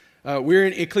We're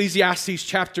in Ecclesiastes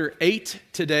chapter 8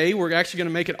 today. We're actually going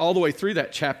to make it all the way through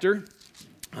that chapter.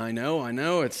 I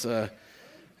know. It's I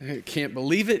can't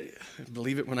believe it. I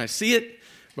believe it when I see it.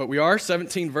 But we are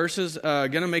 17 verses.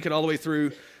 Going to make it all the way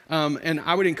through. And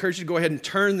I would encourage you to go ahead and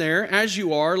turn there. As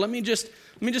you are, let me just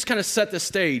kind of set the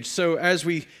stage. So as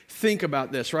we think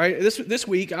about this, right? This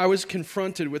week I was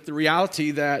confronted with the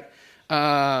reality that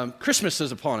Christmas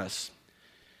is upon us.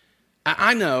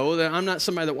 I know that I'm not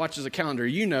somebody that watches a calendar.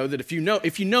 You know that if you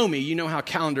know me, you know how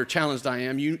calendar challenged I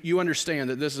am. You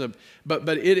understand that this is but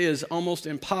it is almost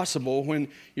impossible when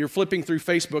you're flipping through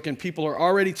Facebook and people are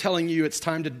already telling you it's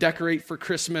time to decorate for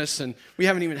Christmas, and we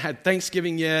haven't even had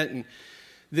Thanksgiving yet. And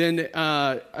then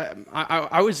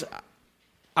I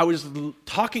was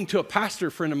talking to a pastor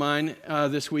friend of mine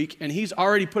this week, and he's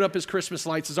already put up his Christmas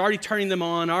lights, is already turning them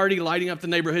on, already lighting up the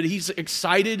neighborhood. He's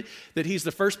excited that he's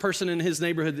the first person in his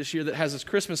neighborhood this year that has his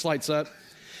Christmas lights up.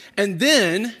 And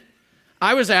then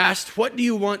I was asked, what do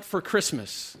you want for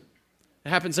Christmas? It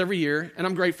happens every year, and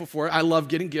I'm grateful for it. I love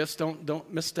getting gifts.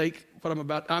 Don't mistake what I'm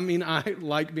about. I mean, I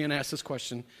like being asked this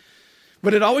question.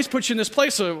 But it always puts you in this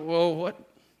place of, well,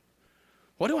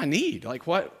 what do I need? Like,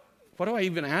 what do I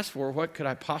even ask for? What could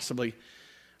I possibly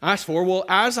ask for? Well,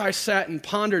 as I sat and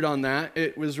pondered on that,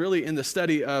 it was really in the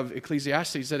study of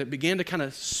Ecclesiastes that it began to kind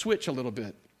of switch a little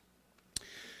bit.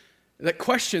 That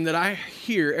question that I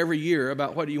hear every year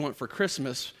about what do you want for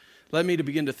Christmas led me to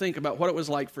begin to think about what it was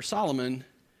like for Solomon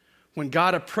when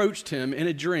God approached him in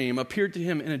a dream, appeared to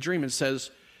him in a dream and says,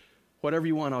 whatever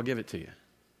you want, I'll give it to you.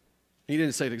 He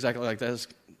didn't say it exactly like that. It's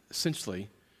essentially,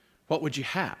 what would you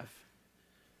have?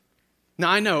 Now,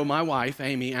 I know my wife,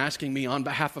 Amy, asking me on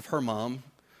behalf of her mom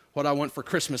what I want for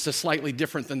Christmas is slightly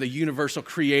different than the universal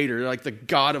creator, like the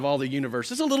God of all the universe.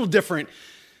 It's a little different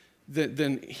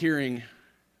than hearing,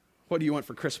 what do you want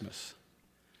for Christmas?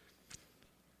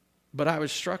 But I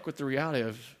was struck with the reality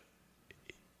of,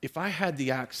 if I had the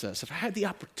access, if I had the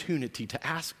opportunity to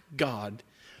ask God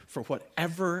for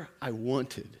whatever I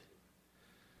wanted,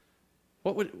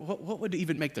 what would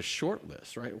even make the short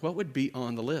list, right? What would be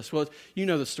on the list? Well, you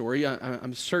know the story.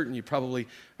 I'm certain you probably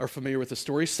are familiar with the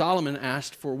story. Solomon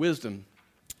asked for wisdom.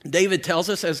 David tells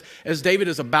us, as David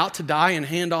is about to die and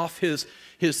hand off his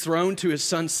throne to his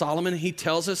son Solomon, he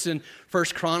tells us in 1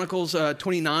 Chronicles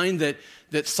 29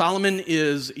 that Solomon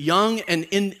is young and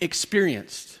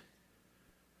inexperienced.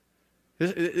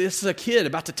 This is a kid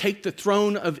about to take the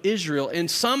throne of Israel, and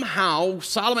somehow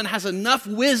Solomon has enough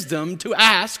wisdom to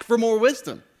ask for more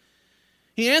wisdom.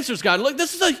 He answers God, look,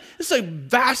 this is a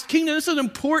vast kingdom. This is an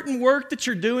important work that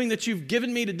you're doing, that you've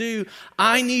given me to do.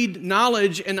 I need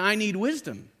knowledge and I need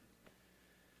wisdom.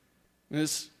 And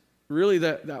it's really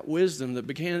that wisdom that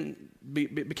became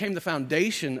the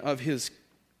foundation of his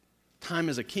time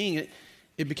as a king.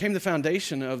 It became the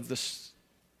foundation of the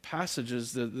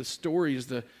passages, the stories,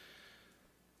 the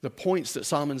points that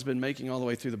Solomon's been making all the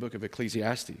way through the book of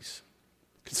Ecclesiastes.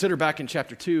 Consider back in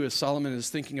chapter 2 as Solomon is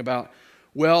thinking about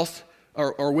wealth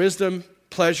or wisdom,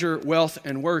 pleasure, wealth,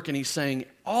 and work, and he's saying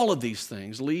all of these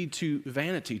things lead to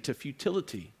vanity, to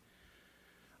futility.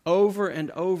 Over and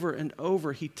over and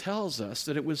over, he tells us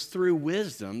that it was through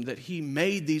wisdom that he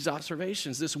made these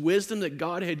observations. This wisdom that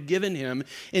God had given him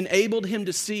enabled him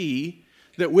to see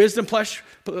that wisdom,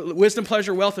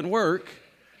 pleasure, wealth, and work,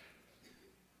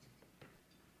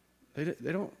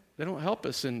 They don't help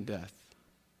us in death.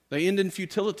 They end in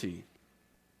futility.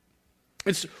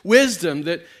 It's wisdom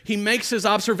that he makes his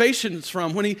observations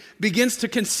from when he begins to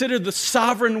consider the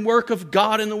sovereign work of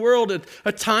God in the world,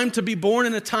 a time to be born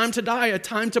and a time to die, a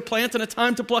time to plant and a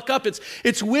time to pluck up.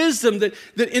 It's wisdom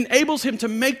that enables him to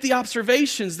make the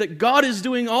observations that God is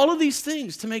doing all of these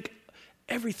things to make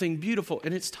everything beautiful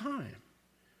in its time.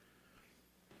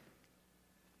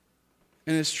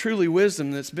 And it's truly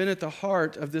wisdom that's been at the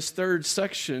heart of this third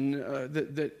section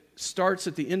that starts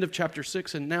at the end of chapter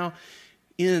 6 and now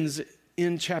ends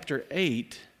in chapter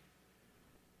 8.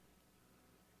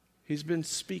 He's been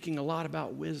speaking a lot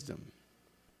about wisdom.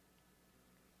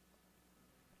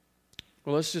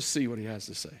 Well, let's just see what he has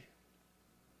to say.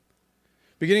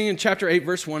 Beginning in chapter 8,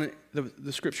 verse 1,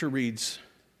 the scripture reads,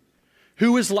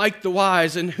 "Who is like the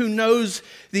wise, and who knows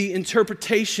the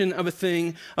interpretation of a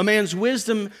thing? A man's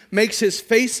wisdom makes his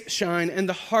face shine, and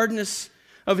the hardness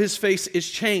of his face is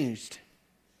changed.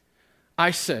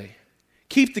 I say,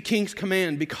 keep the king's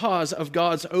command because of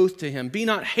God's oath to him. Be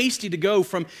not hasty to go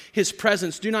from his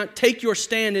presence. Do not take your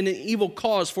stand in an evil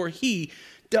cause, for he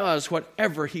does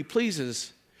whatever he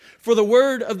pleases. For the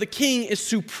word of the king is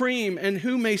supreme, and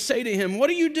who may say to him, what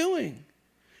are you doing?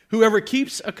 Whoever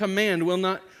keeps a command will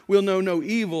know no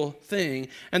evil thing,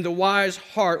 and the wise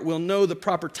heart will know the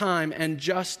proper time and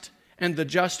just and the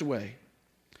just way.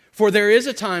 For there is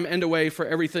a time and a way for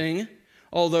everything,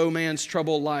 although man's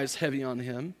trouble lies heavy on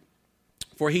him.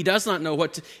 For he does not know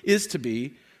what is to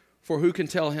be, for who can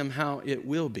tell him how it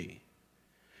will be?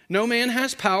 No man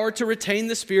has power to retain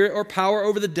the spirit or power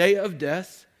over the day of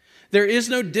death. There is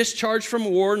no discharge from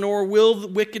war, nor will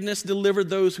wickedness deliver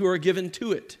those who are given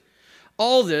to it.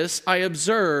 All this I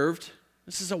observed.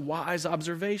 This is a wise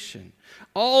observation.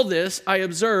 All this I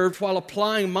observed while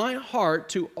applying my heart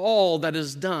to all that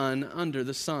is done under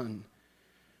the sun,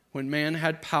 when man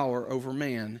had power over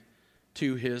man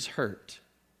to his hurt.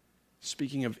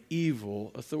 Speaking of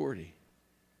evil authority.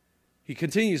 He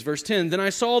continues, verse 10, Then I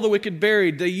saw the wicked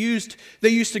buried. They used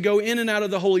to go in and out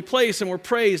of the holy place and were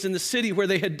praised in the city where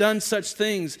they had done such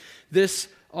things. This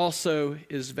also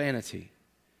is vanity.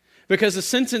 Because the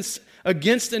sentence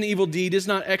against an evil deed is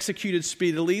not executed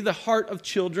speedily, the heart of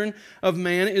children of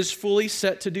man is fully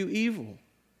set to do evil.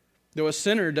 Though a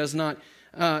sinner does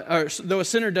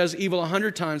evil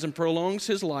 100 times and prolongs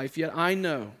his life, yet I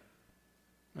know,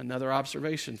 another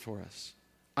observation for us,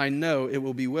 I know it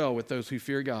will be well with those who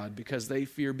fear God, because they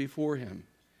fear before him.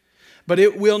 But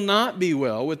it will not be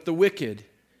well with the wicked,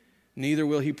 neither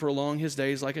will he prolong his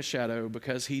days like a shadow,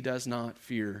 because he does not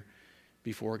fear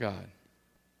before God.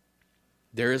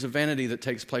 There is a vanity that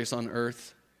takes place on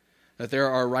earth, that there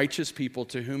are righteous people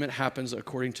to whom it happens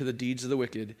according to the deeds of the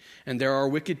wicked, and there are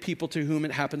wicked people to whom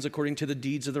it happens according to the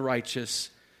deeds of the righteous.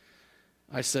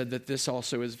 I said that this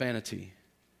also is vanity.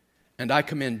 And I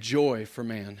commend joy, for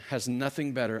man has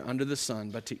nothing better under the sun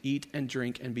but to eat and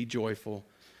drink and be joyful,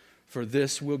 for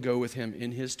this will go with him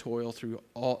in his toil through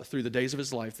the days of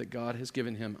his life that God has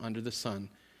given him under the sun.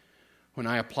 When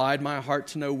I applied my heart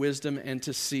to know wisdom and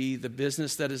to see the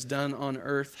business that is done on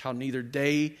earth, how neither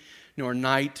day nor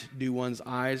night do one's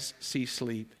eyes see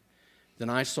sleep, then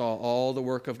I saw all the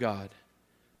work of God,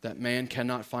 that man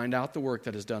cannot find out the work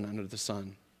that is done under the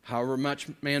sun. However much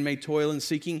man may toil in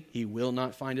seeking, he will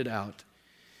not find it out.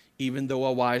 Even though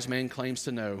a wise man claims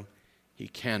to know, he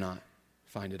cannot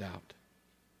find it out.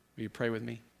 Will you pray with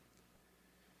me?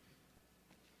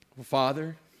 Well,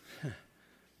 Father,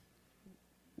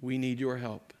 we need your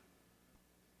help.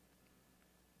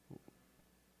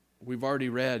 We've already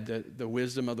read that the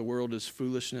wisdom of the world is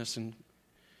foolishness, and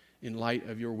in light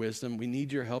of your wisdom, we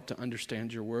need your help to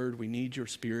understand your word. We need your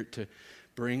Spirit to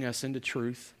bring us into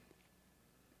truth.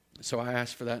 So I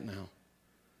ask for that now.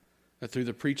 That through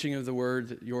the preaching of the word,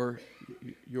 that your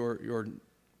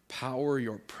power,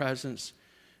 your presence,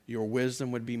 your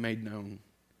wisdom would be made known,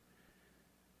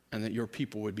 and that your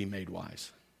people would be made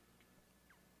wise.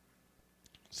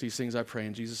 So these things I pray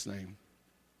in Jesus' name.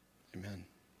 Amen.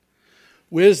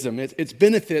 Wisdom, its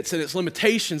benefits and its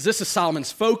limitations. This is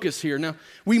Solomon's focus here. Now,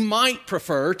 we might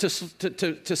prefer to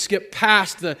skip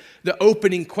past the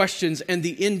opening questions and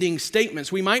the ending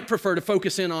statements. We might prefer to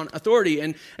focus in on authority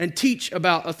and teach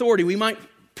about authority. We might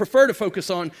prefer to focus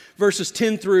on verses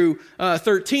 10 through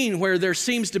 13, where there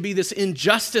seems to be this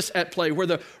injustice at play, where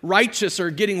the righteous are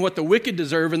getting what the wicked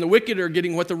deserve and the wicked are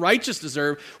getting what the righteous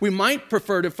deserve. We might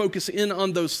prefer to focus in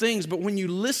on those things, but when you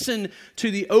listen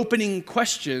to the opening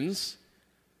questions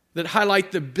that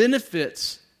highlight the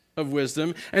benefits of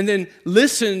wisdom, and then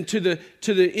listen to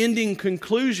the ending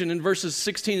conclusion in verses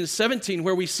 16 and 17,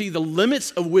 where we see the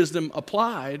limits of wisdom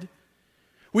applied,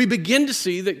 we begin to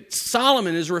see that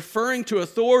Solomon is referring to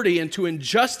authority and to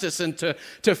injustice and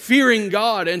to fearing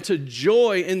God and to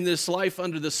joy in this life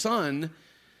under the sun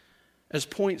as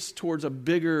points towards a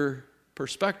bigger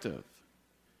perspective.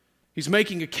 He's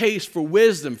making a case for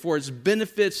wisdom, for its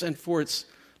benefits and for its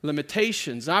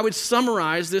limitations. I would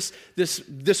summarize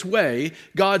this way: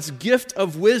 God's gift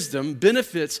of wisdom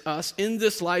benefits us in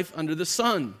this life under the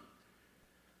sun.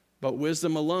 But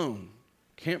wisdom alone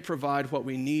can't provide what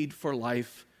we need for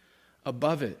life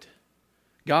above it.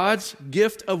 God's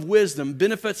gift of wisdom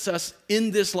benefits us in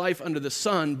this life under the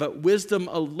sun, but wisdom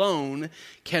alone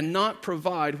cannot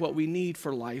provide what we need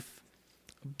for life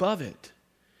above it.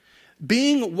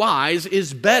 Being wise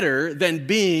is better than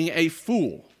being a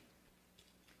fool.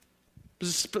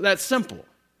 That's simple.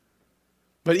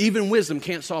 But even wisdom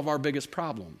can't solve our biggest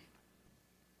problem.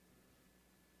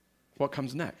 What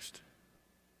comes next?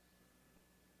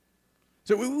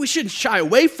 So we shouldn't shy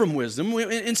away from wisdom.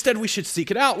 Instead, we should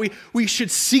seek it out. We should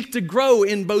seek to grow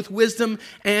in both wisdom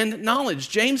and knowledge.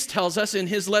 James tells us in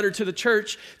his letter to the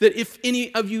church that if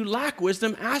any of you lack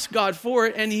wisdom, ask God for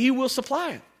it, and he will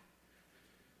supply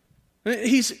it.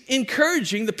 He's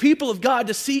encouraging the people of God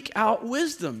to seek out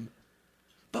wisdom.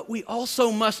 But we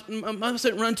also mustn't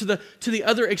run to the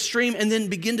other extreme and then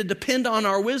begin to depend on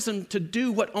our wisdom to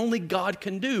do what only God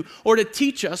can do, or to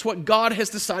teach us what God has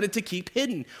decided to keep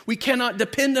hidden. We cannot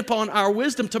depend upon our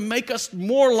wisdom to make us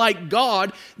more like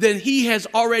God than He has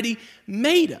already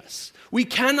made us. We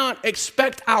cannot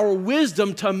expect our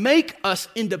wisdom to make us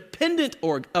independent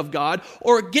of God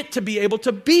or get to be able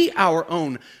to be our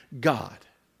own God.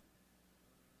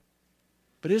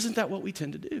 But isn't that what we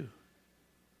tend to do?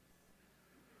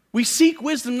 We seek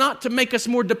wisdom not to make us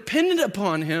more dependent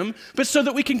upon Him, but so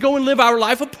that we can go and live our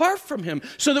life apart from Him,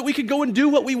 so that we can go and do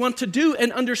what we want to do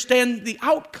and understand the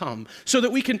outcome, so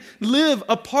that we can live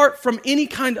apart from any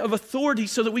kind of authority,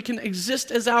 so that we can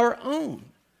exist as our own.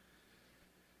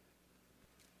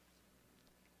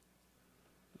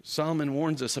 Solomon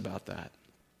warns us about that,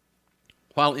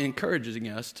 while encouraging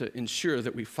us to ensure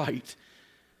that we fight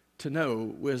to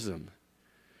know wisdom.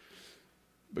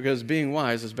 Because being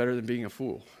wise is better than being a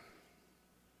fool.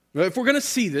 But if we're going to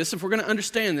see this, if we're going to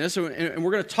understand this, and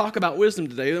we're going to talk about wisdom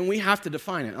today, then we have to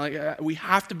define it. We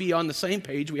have to be on the same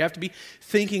page. We have to be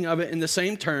thinking of it in the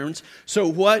same terms. So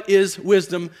what is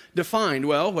wisdom defined?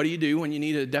 Well, what do you do when you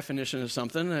need a definition of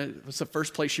something? What's the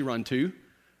first place you run to?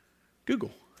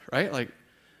 Google, right?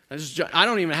 I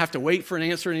don't even have to wait for an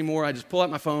answer anymore. I just pull out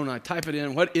my phone, I type it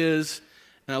in, what is,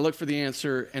 and I look for the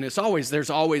answer, and there's always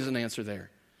an answer there.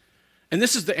 And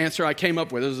this is the answer I came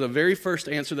up with. This is the very first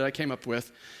answer that I came up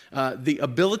with. The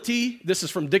ability, this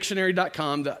is from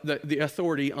dictionary.com, the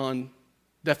authority on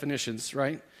definitions,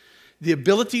 right? The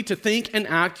ability to think and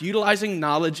act utilizing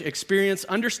knowledge, experience,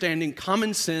 understanding,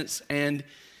 common sense, and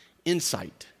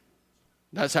insight.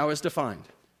 That's how it's defined.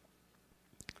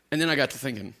 And then I got to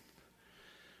thinking,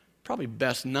 probably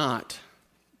best not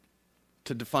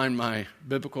to define my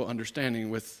biblical understanding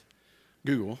with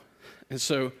Google. And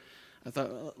so I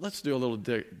thought, let's do a little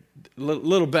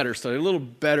better study, a little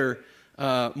better,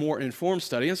 more informed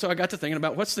study. And so I got to thinking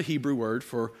about what's the Hebrew word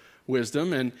for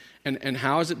wisdom and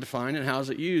how is it defined and how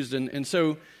is it used. And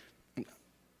so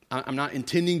I'm not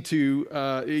intending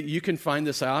to, you can find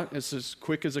this out. It's as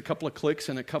quick as a couple of clicks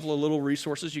and a couple of little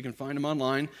resources. You can find them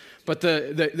online. But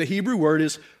the Hebrew word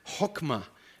is chokmah.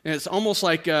 And it's almost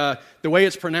like, the way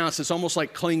it's pronounced, it's almost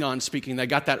like Klingon speaking. They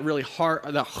got that really hard,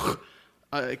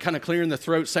 kind of clearing the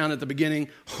throat sound at the beginning,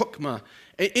 chokmah.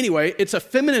 Anyway, it's a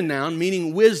feminine noun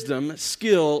meaning wisdom,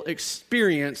 skill,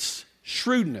 experience,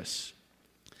 shrewdness.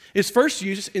 Its first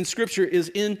use in Scripture is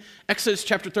in Exodus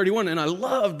chapter 31, and I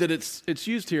love that it's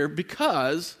used here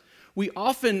because we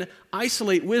often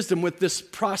isolate wisdom with this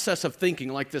process of thinking,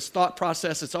 like this thought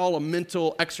process. It's all a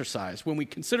mental exercise. When we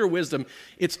consider wisdom,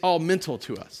 it's all mental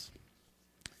to us.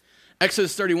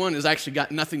 Exodus 31 has actually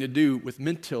got nothing to do with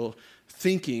mental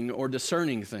thinking or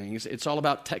discerning things. It's all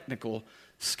about technical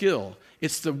skill.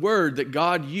 It's the word that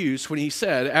God used when He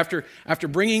said, after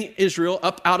bringing Israel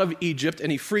up out of Egypt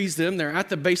and He frees them, they're at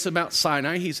the base of Mount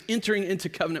Sinai, He's entering into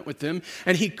covenant with them,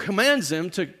 and He commands them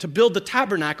to build the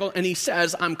tabernacle, and He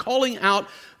says, I'm calling out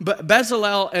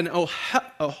Bezalel and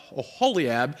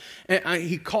Oholiab, and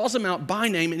He calls them out by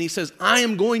name, and He says, I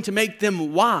am going to make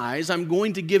them wise, I'm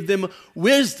going to give them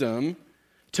wisdom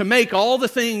to make all the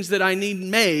things that I need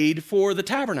made for the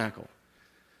tabernacle.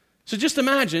 So just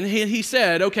imagine, he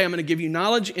said, okay, I'm going to give you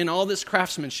knowledge in all this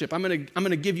craftsmanship. I'm going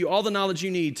to give you all the knowledge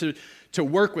you need to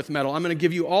work with metal. I'm going to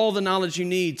give you all the knowledge you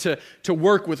need to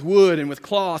work with wood and with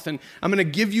cloth. And I'm going to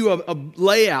give you a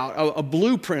layout, a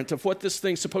blueprint of what this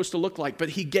thing's supposed to look like. But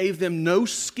He gave them no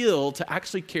skill to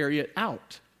actually carry it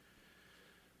out.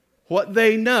 What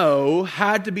they know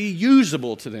had to be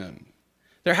usable to them.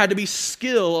 There had to be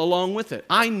skill along with it.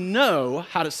 I know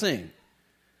how to sing.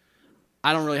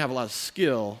 I don't really have a lot of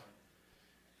skill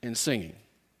in singing.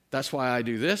 That's why I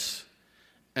do this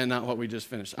and not what we just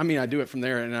finished. I mean, I do it from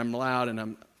there and I'm loud and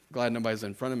I'm glad nobody's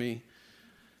in front of me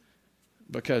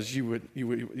because you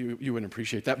wouldn't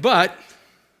appreciate that. But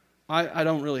I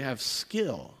don't really have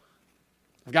skill.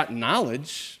 I've got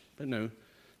knowledge, but no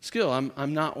skill.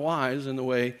 I'm not wise in the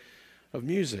way of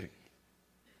music.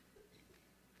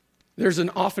 There's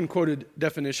an often quoted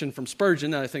definition from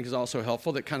Spurgeon that I think is also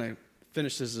helpful that kind of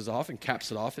finishes this off and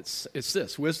caps it off. It's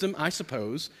this: wisdom, I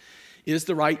suppose, is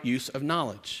the right use of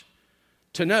knowledge.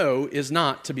 To know is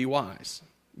not to be wise.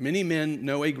 Many men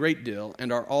know a great deal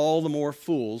and are all the more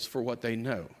fools for what they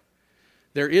know.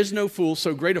 There is no fool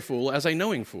so great a fool as a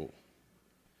knowing fool.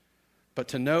 But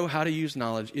to know how to use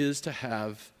knowledge is to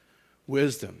have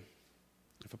wisdom.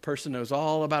 If a person knows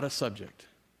all about a subject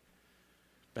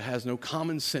but has no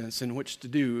common sense in which to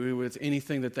do with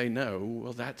anything that they know,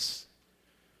 well, that's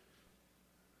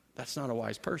that's not a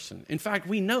wise person. In fact,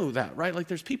 we know that, right? Like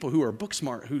there's people who are book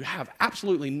smart who have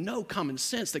absolutely no common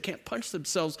sense. They can't punch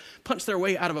their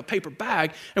way out of a paper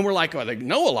bag. And we're like, oh, they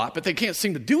know a lot, but they can't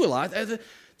seem to do a lot.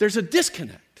 There's a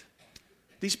disconnect.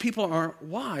 These people aren't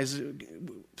wise.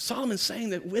 Solomon's saying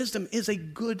that wisdom is a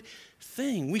good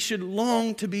thing. We should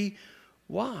long to be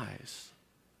wise.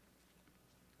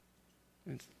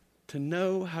 And to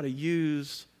know how to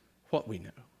use what we know.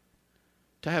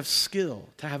 To have skill,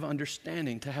 to have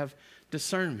understanding, to have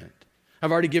discernment.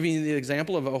 I've already given you the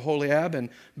example of Oholiab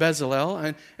and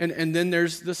Bezalel, and then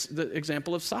there's the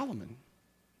example of Solomon.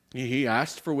 He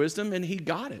asked for wisdom and he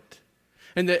got it.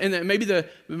 And maybe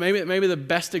the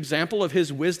best example of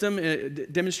his wisdom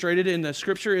demonstrated in the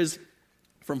scripture is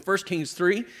from 1 Kings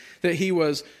 3, that he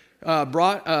was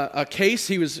brought a case.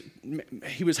 He was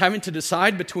having to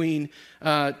decide between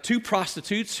two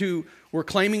prostitutes who were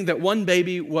claiming that one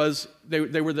baby was,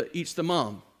 they were each the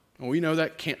mom. Well, we know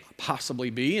that can't possibly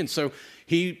be. And so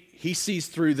he sees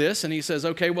through this and he says,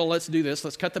 okay, well, let's do this.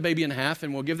 Let's cut the baby in half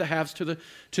and we'll give the halves to the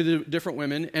different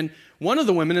women. And one of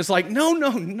the women is like, no,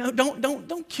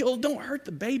 don't kill, don't hurt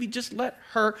the baby. Just let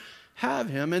her have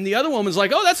him. And the other woman's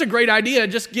like, oh, that's a great idea.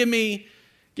 Just give me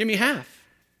half.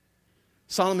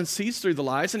 Solomon sees through the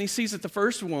lies and he sees that the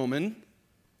first woman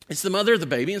is the mother of the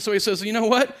baby. And so he says, you know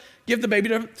what? Give the baby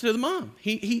to the mom.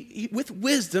 He with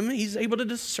wisdom, he's able to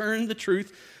discern the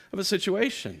truth of a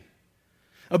situation.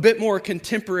 A bit more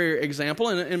contemporary example,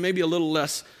 and maybe a little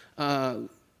less, obviously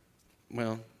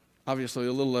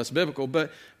a little less biblical,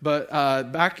 but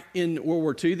back in World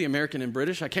War II, the American and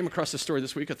British, I came across this story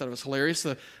this week. I thought it was hilarious.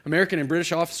 The American and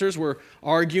British officers were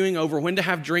arguing over when to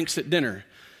have drinks at dinner.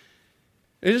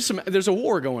 There's a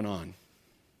war going on,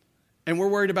 and we're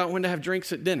worried about when to have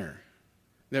drinks at dinner.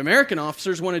 The American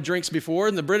officers wanted drinks before,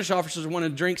 and the British officers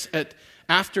wanted drinks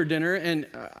after dinner. And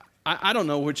I don't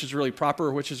know which is really proper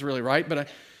or which is really right, but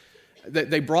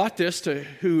they brought this to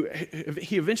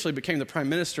he eventually became the Prime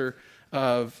Minister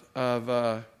of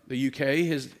the UK.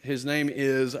 His name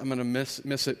is, I'm going to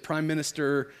miss it, Prime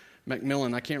Minister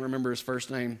Macmillan. I can't remember his first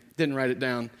name. Didn't write it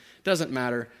down. Doesn't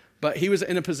matter. But he was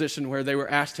in a position where they were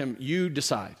asked him, you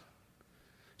decide.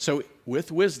 So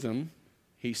with wisdom,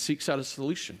 he seeks out a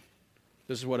solution.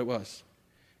 This is what it was.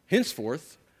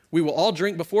 Henceforth, we will all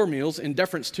drink before meals in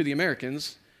deference to the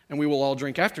Americans, and we will all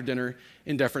drink after dinner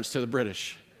in deference to the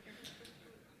British.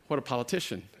 What a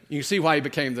politician. You can see why he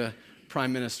became the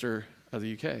Prime Minister of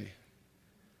the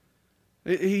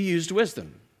UK. He used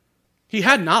wisdom. He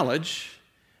had knowledge,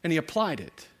 and he applied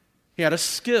it. He had a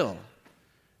skill.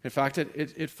 In fact,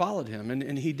 it followed him,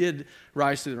 and he did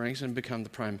rise through the ranks and become the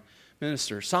Prime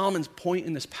Minister. Solomon's point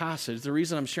in this passage, the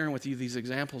reason I'm sharing with you these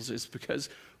examples is because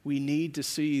we need to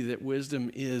see that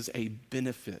wisdom is a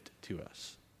benefit to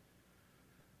us.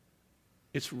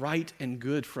 It's right and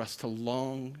good for us to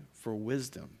long for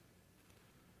wisdom.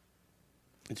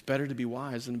 It's better to be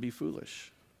wise than to be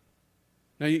foolish.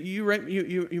 Now,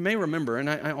 you may remember, and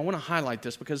I want to highlight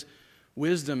this because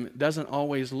wisdom doesn't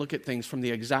always look at things from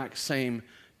the exact same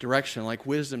direction. Like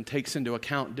wisdom takes into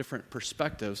account different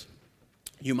perspectives.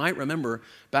 You might remember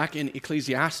back in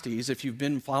Ecclesiastes, if you've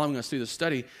been following us through the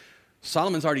study,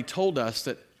 Solomon's already told us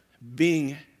that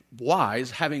being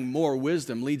wise, having more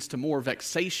wisdom, leads to more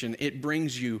vexation. It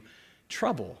brings you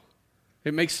trouble.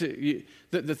 It makes it,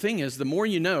 the thing is, the more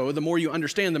you know, the more you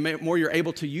understand, the more you're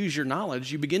able to use your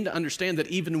knowledge, you begin to understand that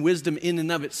even wisdom in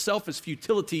and of itself is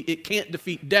futility. It can't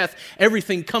defeat death.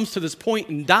 Everything comes to this point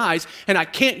and dies, and I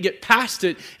can't get past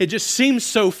it. It just seems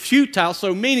so futile,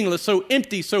 so meaningless, so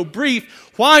empty, so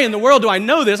brief. Why in the world do I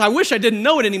know this? I wish I didn't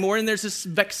know it anymore, and there's this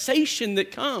vexation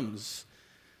that comes.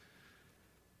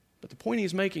 But the point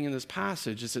he's making in this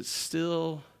passage is it's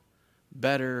still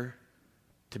better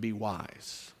to be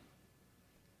wise.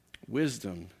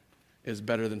 Wisdom is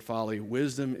better than folly.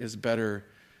 Wisdom is better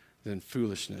than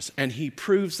foolishness. And he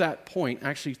proves that point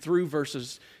actually through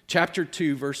chapter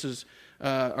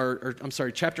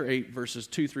 8, verses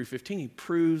 2 through 15. He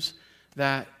proves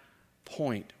that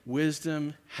point.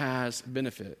 Wisdom has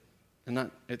benefit.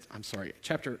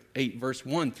 Chapter 8, verse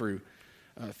 1 through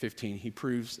 15. He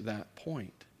proves that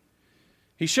point.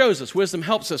 He shows us wisdom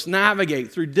helps us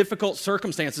navigate through difficult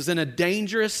circumstances in a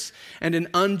dangerous and an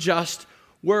unjust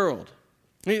world.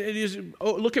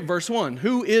 Look at verse 1.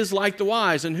 Who is like the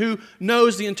wise and who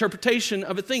knows the interpretation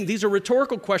of a thing? These are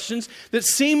rhetorical questions that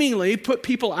seemingly put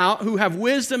people out who have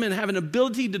wisdom and have an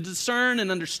ability to discern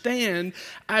and understand,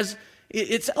 as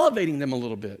it's elevating them a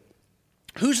little bit.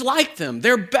 Who's like them?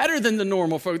 They're better than the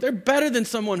normal folk. They're better than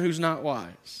someone who's not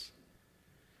wise.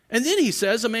 And then he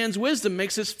says, a man's wisdom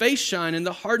makes his face shine and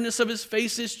the hardness of his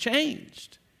face is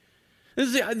changed.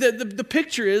 The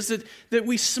picture is that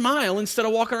we smile instead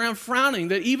of walking around frowning,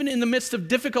 that even in the midst of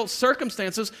difficult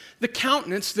circumstances, the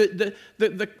countenance, the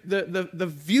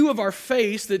view of our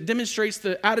face that demonstrates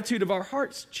the attitude of our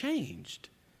hearts changed.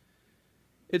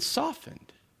 It's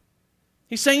softened.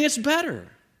 He's saying it's better.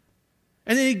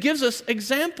 And then he gives us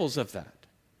examples of that.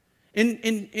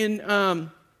 In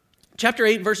chapter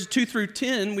 8, verses 2 through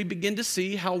 10, we begin to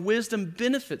see how wisdom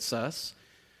benefits us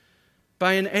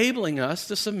by enabling us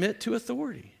to submit to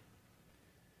authority.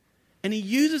 And he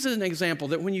uses an example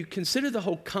that when you consider the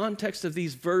whole context of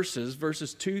these verses,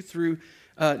 verses 2 through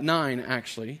 9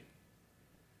 actually,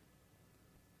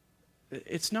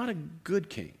 it's not a good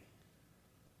king.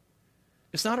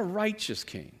 It's not a righteous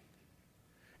king.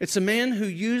 It's a man who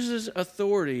uses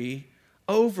authority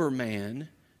over man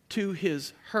to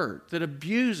his hurt, that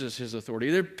abuses his authority.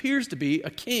 There appears to be a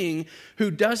king who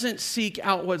doesn't seek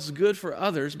out what's good for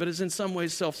others, but is in some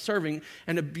ways self-serving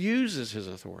and abuses his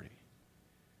authority.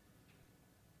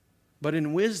 But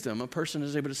in wisdom, a person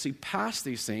is able to see past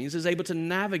these things, is able to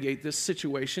navigate this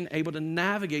situation, able to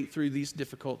navigate through these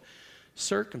difficult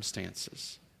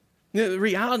circumstances. The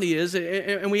reality is,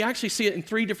 and we actually see it in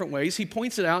three different ways, he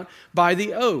points it out by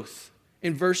the oath.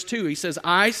 In verse 2, he says,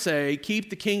 I say, keep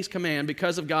the king's command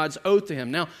because of God's oath to him.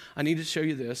 Now, I need to show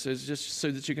you this, it's just so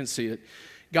that you can see it.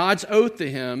 God's oath to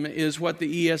him is what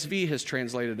the ESV has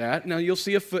translated at. Now, you'll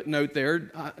see a footnote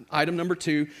there, item number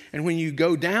 2. And when you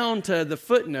go down to the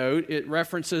footnote, it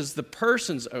references the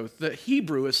person's oath. The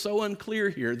Hebrew is so unclear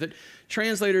here that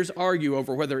translators argue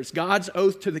over whether it's God's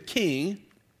oath to the king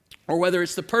or whether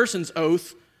it's the person's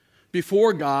oath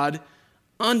before God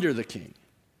under the king.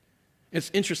 It's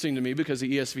interesting to me because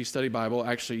the ESV Study Bible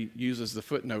actually uses the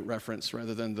footnote reference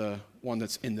rather than the one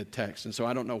that's in the text. And so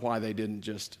I don't know why they didn't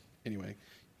just, anyway,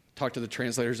 talk to the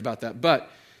translators about that. But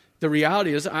the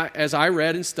reality is, as I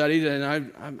read and studied,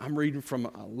 and I'm reading from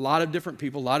a lot of different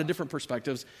people, a lot of different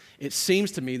perspectives, it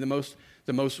seems to me the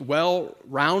most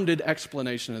well-rounded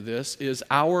explanation of this is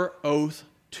our oath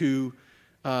to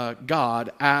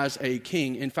God as a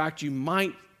king. In fact, you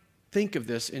might think of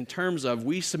this in terms of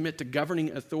we submit to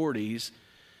governing authorities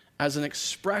as an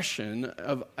expression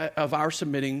of our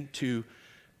submitting to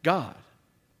God.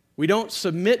 We don't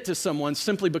submit to someone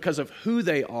simply because of who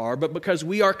they are, but because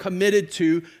we are committed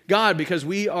to God, because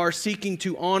we are seeking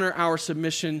to honor our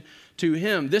submission to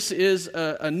Him. This is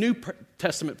a New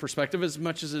Testament perspective as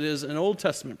much as it is an Old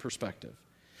Testament perspective.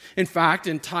 In fact,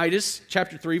 in Titus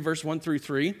chapter 3, verse 1 through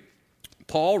 3,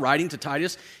 Paul, writing to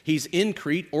Titus, he's in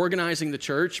Crete, organizing the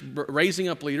church, raising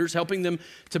up leaders, helping them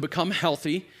to become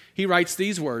healthy. He writes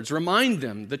these words, remind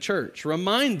them, the church,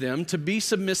 remind them to be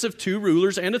submissive to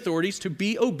rulers and authorities, to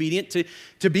be obedient,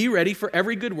 to be ready for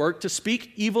every good work, to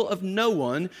speak evil of no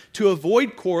one, to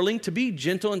avoid quarreling, to be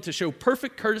gentle, and to show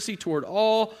perfect courtesy toward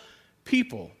all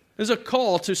people. There's a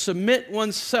call to submit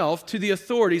oneself to the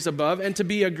authorities above and to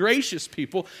be a gracious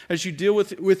people as you deal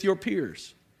with your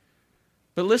peers.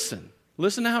 But listen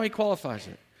to how he qualifies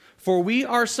it. For we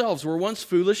ourselves were once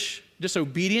foolish,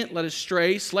 disobedient, led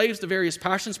astray, slaves to various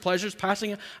passions, pleasures,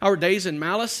 passing our days in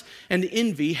malice and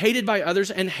envy, hated by others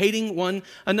and hating one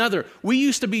another. We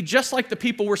used to be just like the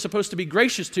people we're supposed to be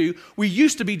gracious to. We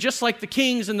used to be just like the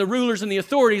kings and the rulers and the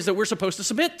authorities that we're supposed to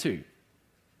submit to.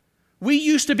 We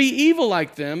used to be evil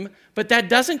like them, but that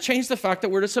doesn't change the fact that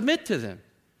we're to submit to them.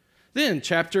 Then,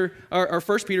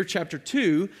 1 Peter chapter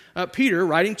 2, Peter,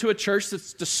 writing to a church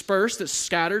that's dispersed, that's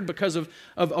scattered because of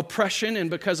oppression and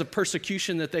because of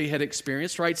persecution that they had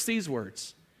experienced, writes these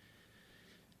words.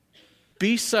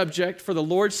 Be subject for the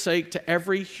Lord's sake to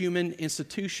every human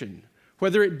institution,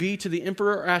 whether it be to the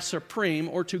emperor as supreme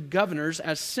or to governors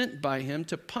as sent by him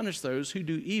to punish those who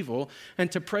do evil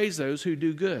and to praise those who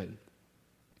do good.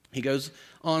 He goes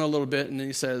on a little bit and then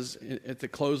he says, at the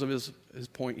close of his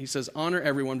point, he says, honor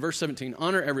everyone, verse 17,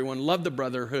 honor everyone, love the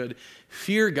brotherhood,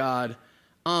 fear God,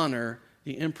 honor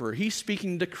the emperor. He's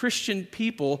speaking to Christian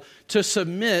people to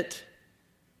submit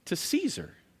to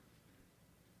Caesar.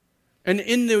 And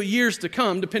in the years to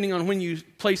come, depending on when you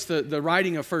place the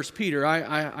writing of 1 Peter,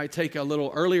 I take a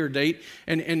little earlier date,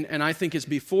 and I think it's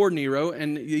before Nero,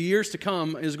 and the years to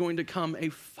come is going to come a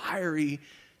fiery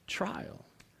trial.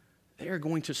 They are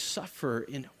going to suffer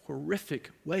in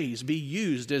horrific ways, be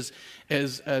used as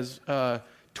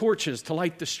torches to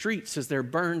light the streets as they're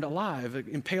burned alive,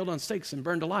 impaled on stakes and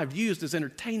burned alive, used as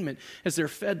entertainment as they're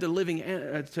fed to living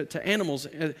to animals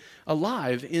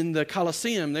alive in the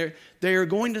Colosseum. They are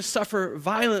going to suffer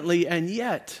violently, and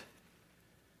yet,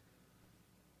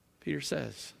 Peter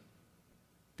says,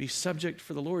 Be subject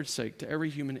for the Lord's sake to every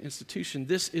human institution.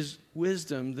 This is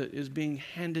wisdom that is being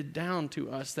handed down to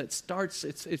us that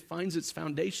it finds its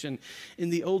foundation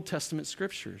in the Old Testament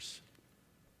scriptures.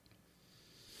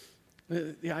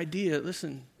 The idea,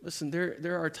 listen,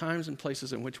 there are times and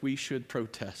places in which we should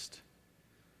protest.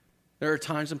 There are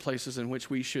times and places in which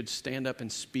we should stand up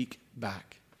and speak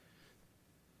back.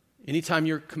 Anytime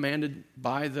you're commanded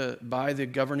by the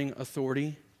governing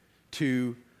authority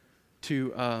to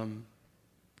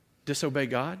disobey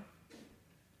God,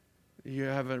 you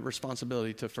have a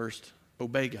responsibility to first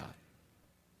obey God.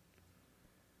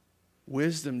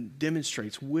 Wisdom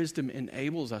demonstrates, wisdom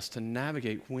enables us to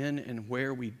navigate when and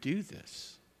where we do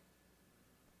this.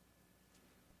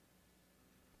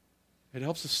 It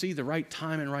helps us see the right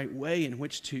time and right way in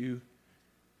which to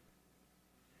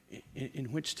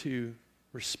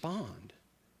respond.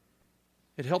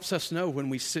 It helps us know when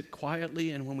we sit quietly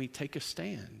and when we take a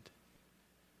stand.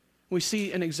 We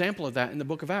see an example of that in the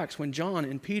book of Acts when John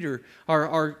and Peter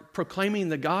are proclaiming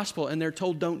the gospel and they're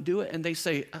told don't do it, and they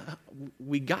say,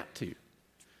 we got to.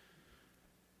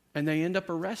 And they end up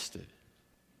arrested.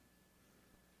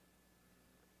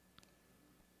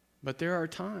 But there are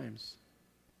times,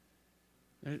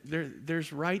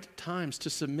 there's right times to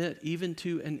submit even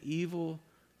to an evil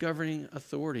governing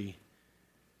authority,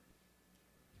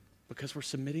 because we're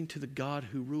submitting to the God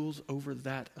who rules over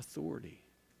that authority.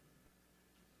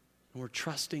 And we're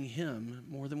trusting Him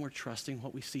more than we're trusting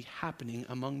what we see happening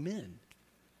among men.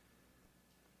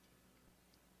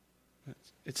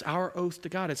 It's our oath to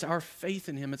God. It's our faith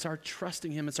in Him. It's our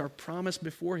trusting Him. It's our promise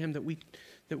before Him that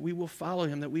we will follow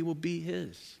Him, that we will be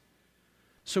His.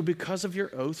 So because of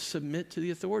your oath, submit to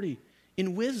the authority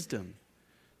in wisdom,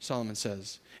 Solomon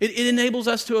says. It enables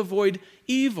us to avoid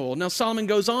evil. Now Solomon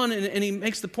goes on and he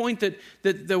makes the point that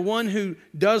the one who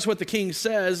does what the king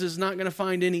says is not going to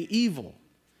find any evil.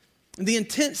 The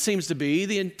intent seems to be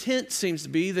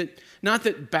that not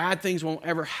that bad things won't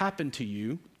ever happen to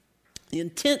you. The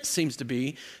intent seems to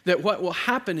be that what will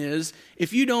happen is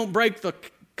if you don't break the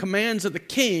commands of the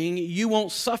king, you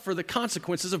won't suffer the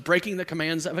consequences of breaking the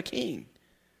commands of a king.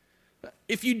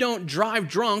 If you don't drive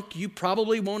drunk, you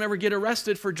probably won't ever get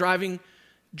arrested for driving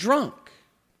drunk.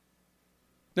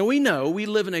 Now we know we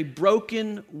live in a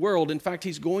broken world. In fact,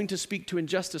 he's going to speak to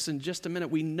injustice in just a minute.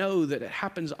 We know that it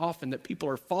happens often that people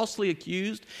are falsely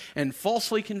accused and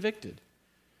falsely convicted.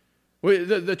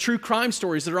 The true crime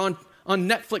stories that are on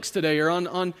Netflix today or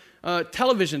on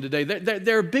television today,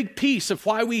 they're a big piece of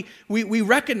why we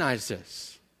recognize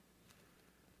this.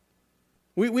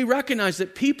 We recognize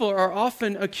that people are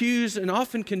often accused and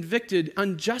often convicted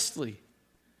unjustly.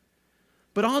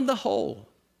 But on the whole,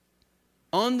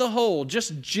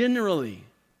 just generally,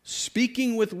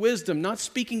 speaking with wisdom, not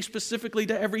speaking specifically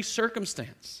to every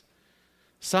circumstance,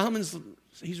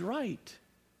 he's right.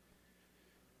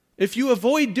 If you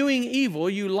avoid doing evil,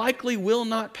 you likely will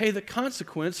not pay the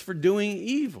consequence for doing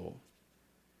evil.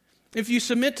 If you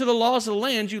submit to the laws of the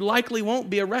land, you likely won't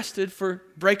be arrested for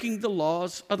breaking the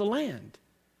laws of the land.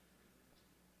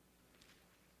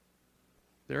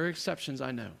 There are exceptions,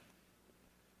 I know.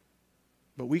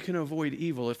 But we can avoid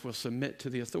evil if we'll submit to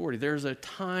the authority. There's a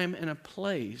time and a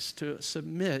place to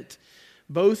submit,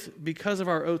 both because of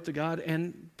our oath to God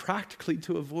and practically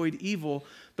to avoid evil.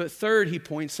 But third, he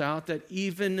points out that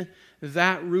even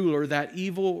that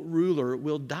evil ruler,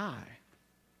 will die.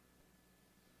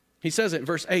 He says it in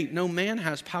verse 8, no man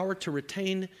has power to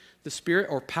retain the spirit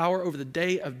or power over the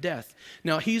day of death.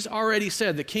 Now, he's already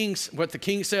said what the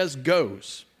king says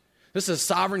goes. This is a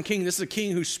sovereign king. This is a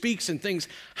king who speaks and things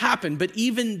happen. But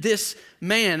even this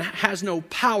man has no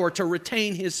power to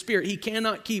retain his spirit. He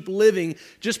cannot keep living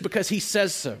just because he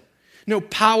says so. No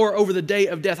power over the day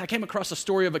of death. I came across a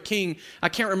story of a king. I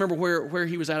can't remember where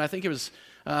he was at. I think it was,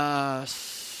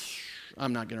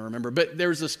 I'm not going to remember. But there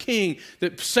was this king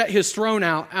that set his throne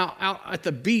out at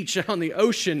the beach on the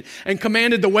ocean and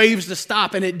commanded the waves to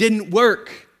stop, and it didn't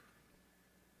work.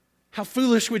 How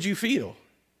foolish would you feel?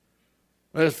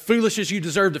 As foolish as you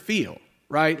deserve to feel,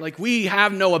 right? Like we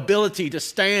have no ability to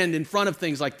stand in front of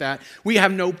things like that. We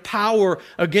have no power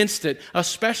against it,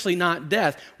 especially not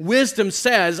death. Wisdom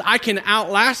says, I can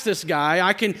outlast this guy.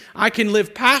 I can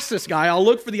live past this guy. I'll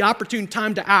look for the opportune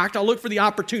time to act. I'll look for the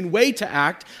opportune way to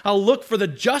act. I'll look for the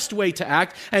just way to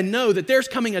act and know that there's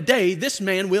coming a day this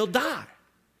man will die.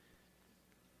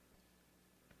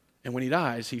 And when he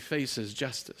dies, he faces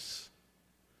justice.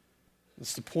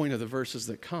 That's the point of the verses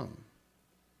that come.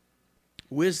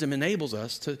 Wisdom enables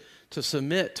us to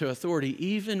submit to authority,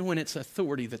 even when it's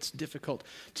authority that's difficult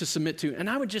to submit to. And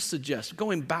I would just suggest,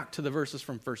 going back to the verses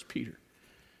from 1 Peter,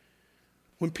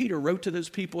 When Peter wrote to those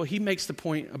people, he makes the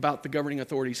point about the governing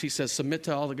authorities. He says, submit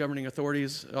to all the governing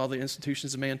authorities, all the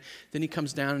institutions of man. Then he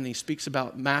comes down and he speaks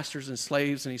about masters and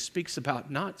slaves, and he speaks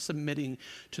about not submitting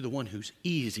to the one who's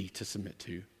easy to submit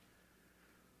to.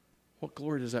 What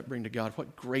glory does that bring to God?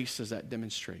 What grace does that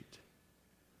demonstrate?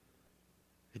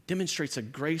 It demonstrates a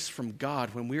grace from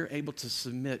God when we're able to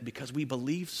submit because we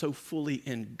believe so fully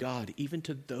in God, even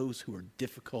to those who are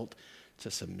difficult to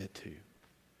submit to.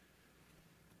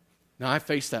 Now, I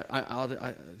face that.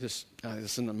 This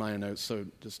isn't my notes, so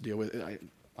just deal with it.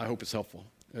 I hope it's helpful.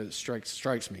 It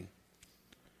strikes me.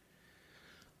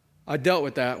 I dealt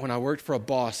with that when I worked for a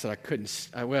boss that I couldn't,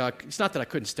 it's not that I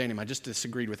couldn't stand him. I just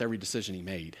disagreed with every decision he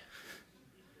made.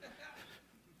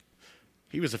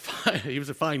 He was a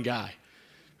fine guy.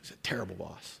 He was a terrible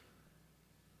boss.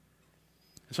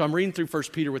 So I'm reading through 1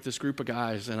 Peter with this group of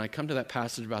guys, and I come to that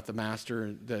passage about the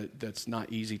master that's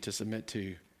not easy to submit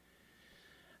to.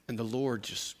 And the Lord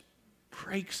just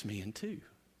breaks me in two.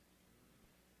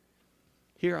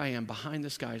 Here I am behind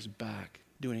this guy's back,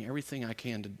 doing everything I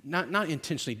can to, not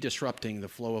intentionally disrupting the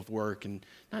flow of work and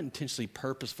not intentionally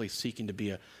purposefully seeking to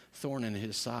be a thorn in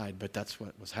his side, but that's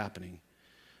what was happening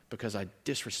because I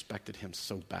disrespected him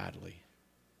so badly.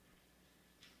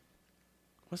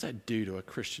 What does that do to a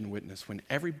Christian witness when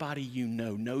everybody you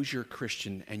know knows you're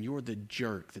Christian and you're the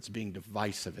jerk that's being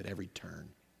divisive at every turn?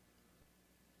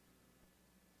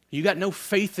 You got no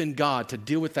faith in God to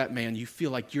deal with that man. You feel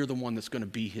like you're the one that's going to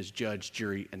be his judge,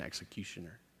 jury, and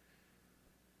executioner.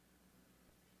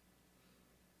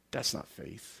 That's not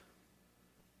faith.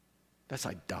 That's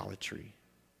idolatry.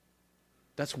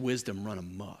 That's wisdom run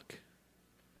amok.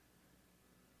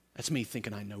 That's me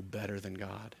thinking I know better than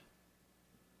God.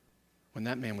 When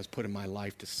that man was put in my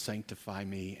life to sanctify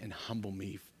me and humble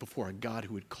me before a God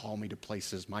who would call me to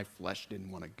places my flesh didn't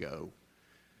want to go.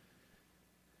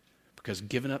 Because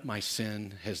giving up my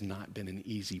sin has not been an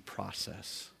easy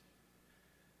process.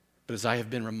 But as I have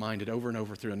been reminded over and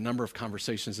over through a number of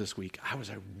conversations this week, I was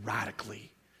a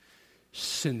radically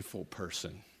sinful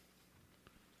person.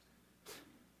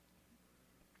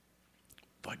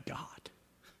 But God.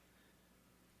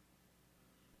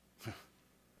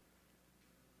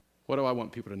 What do I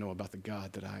want people to know about the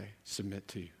God that I submit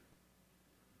to?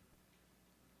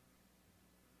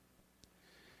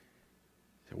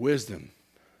 Wisdom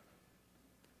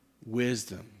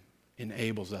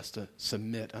enables us to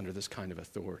submit under this kind of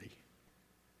authority.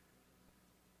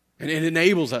 And it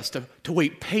enables us to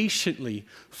wait patiently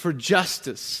for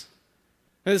justice.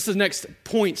 And this is the next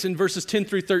points in verses 10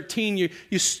 through 13.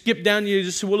 You skip down,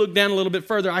 we'll look down a little bit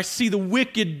further. I see the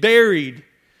wicked buried.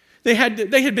 They had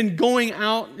been going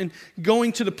out and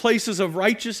going to the places of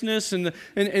righteousness and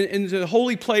the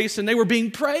holy place, and they were being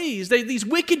praised. These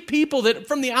wicked people that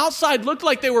from the outside looked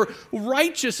like they were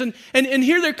righteous, and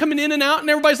here they're coming in and out, and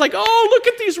everybody's like, oh, look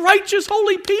at these righteous,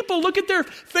 holy people. Look at their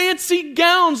fancy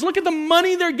gowns. Look at the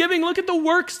money they're giving. Look at the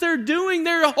works they're doing.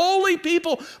 They're holy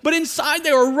people, but inside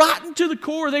they are rotten to the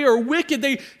core. They are wicked.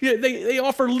 They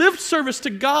offer lip service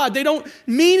to God. They don't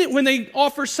mean it when they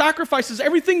offer sacrifices.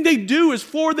 Everything they do is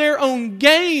for their own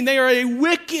gain. They are a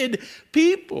wicked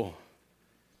people.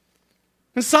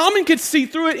 And Solomon could see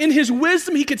through it. In his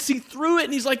wisdom, he could see through it.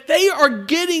 And he's like, they are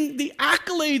getting the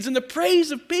accolades and the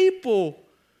praise of people.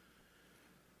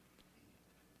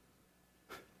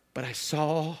 But I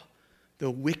saw the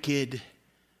wicked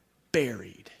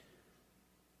buried.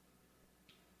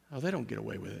 Oh, they don't get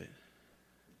away with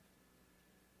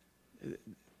it.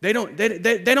 They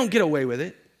don't get away with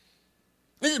it.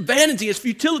 It's vanity, it's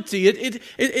futility,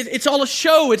 it's all a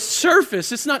show, it's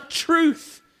surface, it's not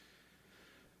truth.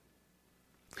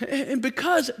 And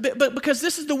because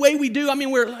this is the way we do, I mean,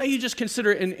 you just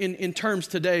consider it in terms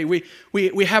today.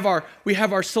 We have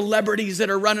our celebrities that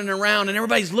are running around and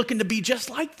everybody's looking to be just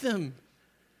like them.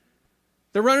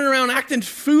 They're running around acting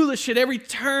foolish at every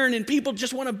turn, and people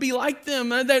just want to be like them.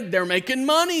 They're making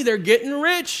money. They're getting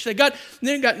rich. They got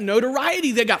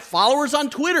notoriety. They got followers on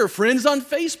Twitter, friends on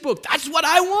Facebook. That's what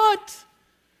I want.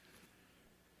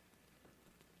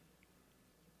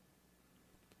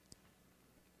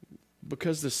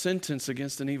 Because the sentence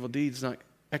against an evil deed is not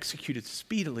executed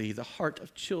speedily, the heart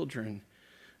of the children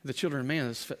of man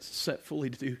is set fully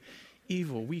to do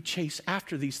evil. We chase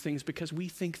after these things because we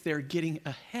think they're getting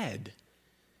ahead.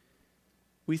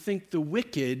 We think the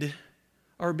wicked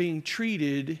are being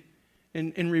treated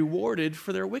and rewarded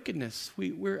for their wickedness.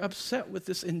 We're upset with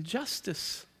this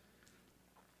injustice.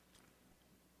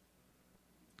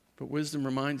 But wisdom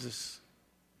reminds us,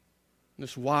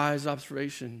 this wise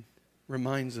observation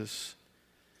reminds us,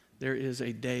 there is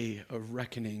a day of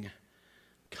reckoning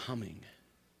coming.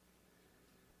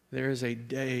 There is a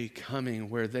day coming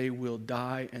where they will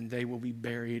die and they will be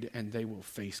buried and they will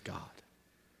face God.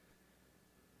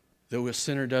 Though a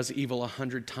sinner does evil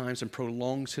 100 times and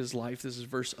prolongs his life, this is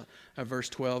verse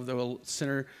 12, though a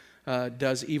sinner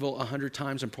does evil 100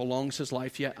 times and prolongs his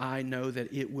life, yet I know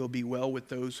that it will be well with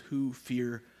those who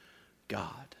fear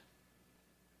God,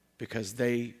 because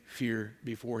they fear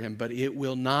before him. But it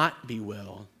will not be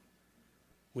well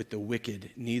with the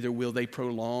wicked, neither will they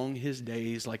prolong his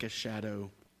days like a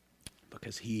shadow,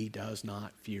 because he does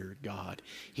not fear God.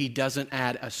 He doesn't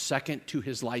add a second to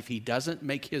his life. He doesn't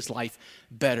make his life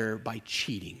better by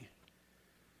cheating.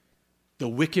 The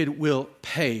wicked will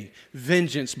pay.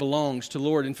 Vengeance belongs to the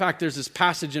Lord. In fact, there's this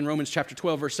passage in Romans chapter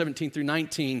 12, verse 17 through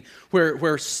 19, where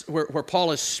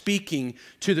Paul is speaking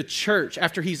to the church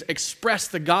after he's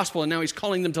expressed the gospel, and now he's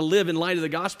calling them to live in light of the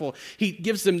gospel. He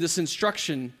gives them this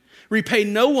instruction: repay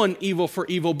no one evil for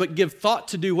evil, but give thought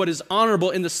to do what is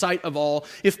honorable in the sight of all.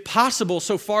 If possible,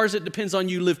 so far as it depends on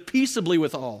you, live peaceably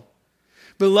with all.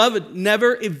 Beloved,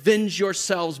 never avenge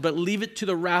yourselves, but leave it to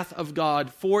the wrath of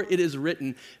God, for it is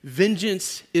written,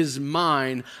 vengeance is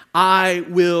mine, I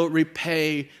will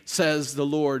repay, says the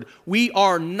Lord. We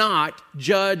are not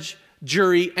judge,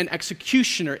 jury, and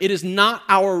executioner. It is not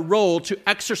our role to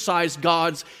exercise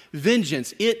God's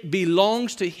vengeance. It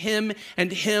belongs to him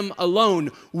and him alone.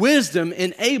 Wisdom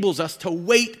enables us to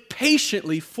wait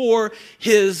patiently for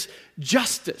his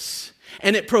justice.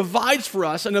 And it provides for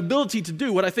us an ability to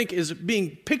do what I think is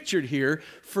being pictured here: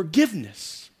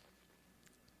 forgiveness.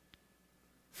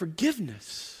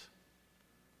 Forgiveness.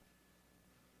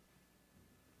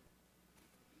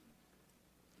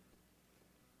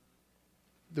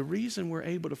 The reason we're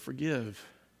able to forgive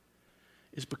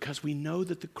is because we know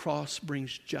that the cross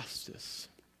brings justice.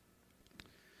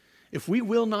 If we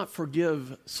will not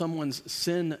forgive someone's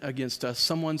sin against us,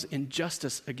 someone's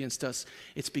injustice against us,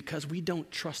 it's because we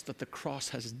don't trust that the cross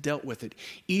has dealt with it,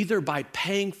 either by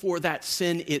paying for that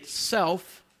sin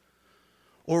itself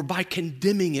or by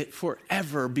condemning it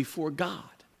forever before God.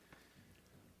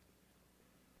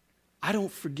 I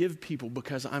don't forgive people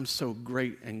because I'm so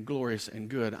great and glorious and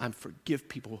good. I forgive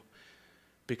people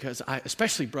because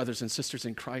especially brothers and sisters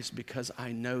in Christ, because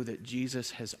I know that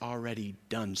Jesus has already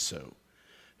done so.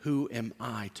 Who am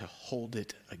I to hold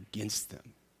it against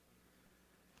them?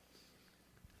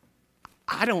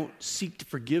 I don't seek to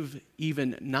forgive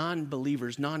even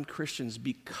non-believers, non-Christians,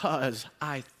 because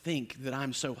I think that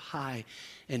I'm so high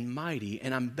and mighty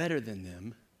and I'm better than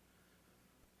them.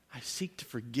 I seek to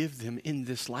forgive them in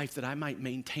this life that I might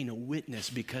maintain a witness,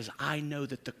 because I know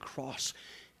that the cross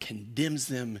condemns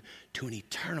them to an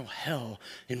eternal hell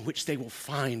in which they will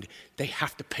find they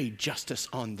have to pay justice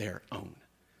on their own.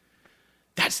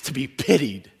 That's to be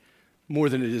pitied more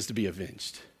than it is to be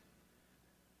avenged.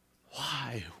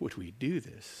 Why would we do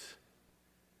this?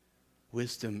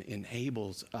 Wisdom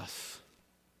enables us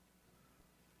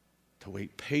to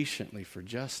wait patiently for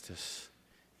justice.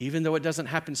 Even though it doesn't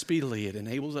happen speedily, it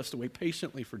enables us to wait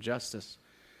patiently for justice.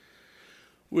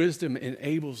 Wisdom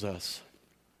enables us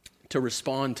to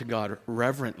respond to God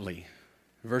reverently.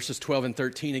 Verses 12 and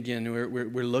 13 again,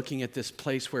 we're looking at this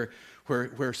place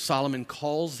where Solomon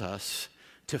calls us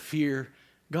to fear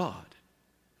God.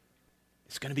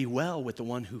 It's going to be well with the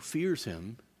one who fears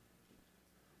him,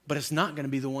 but it's not going to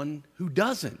be the one who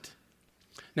doesn't.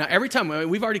 Now, every time,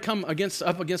 we've already come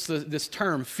up against this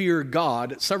term, fear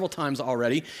God, several times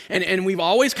already, and we've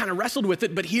always kind of wrestled with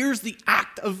it, but here's the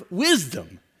act of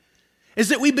wisdom, is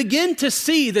that we begin to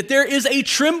see that there is a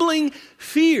trembling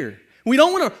fear. We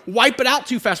don't want to wipe it out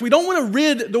too fast. We don't want to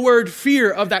rid the word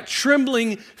fear of that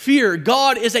trembling fear.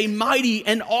 God is a mighty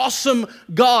and awesome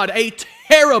God, a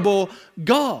terrible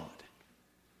God.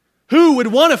 Who would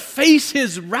want to face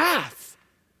his wrath?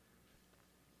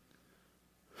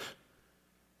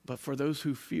 But for those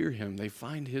who fear him, they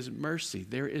find his mercy.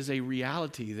 There is a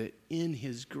reality that in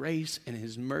his grace and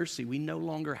his mercy, we no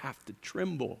longer have to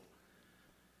tremble.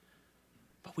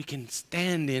 But we can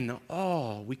stand in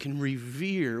awe, we can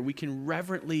revere, we can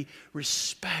reverently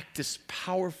respect this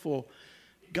powerful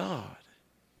God.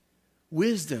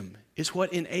 Wisdom is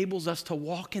what enables us to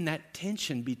walk in that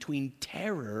tension between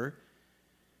terror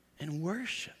and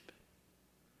worship.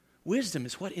 Wisdom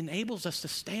is what enables us to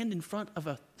stand in front of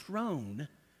a throne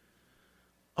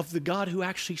of the God who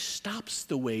actually stops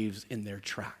the waves in their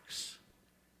tracks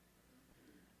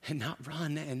and not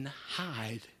run and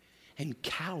hide and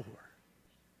cower.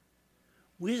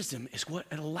 Wisdom is what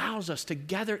allows us to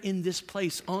gather in this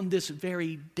place on this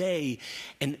very day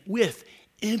and with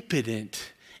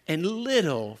impotent and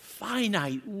little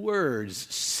finite words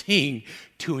sing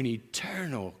to an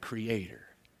eternal creator.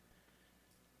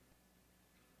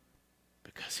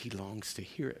 Because he longs to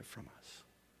hear it from us.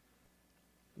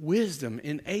 Wisdom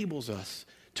enables us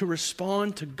to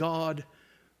respond to God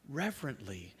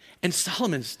reverently. And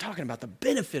Solomon's talking about the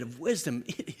benefit of wisdom.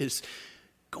 It is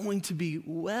going to be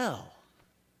well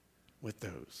with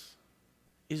those.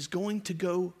 It is going to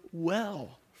go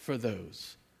well for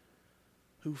those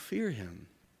who fear him.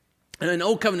 And in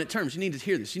Old Covenant terms, you need to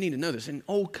hear this, you need to know this. In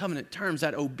Old Covenant terms,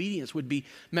 that obedience would be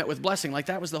met with blessing. Like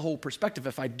that was the whole perspective.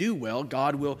 If I do well,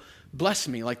 God will bless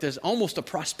me. Like there's almost a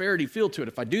prosperity feel to it.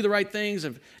 If I do the right things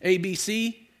of A, B,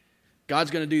 C, God's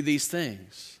going to do these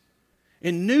things.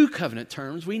 In New Covenant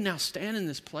terms, we now stand in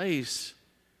this place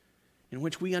in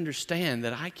which we understand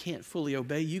that I can't fully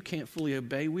obey, you can't fully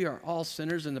obey. We are all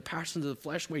sinners, and the passions of the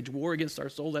flesh wage war against our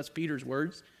soul. That's Peter's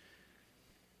words.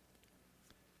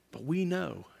 But we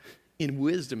know in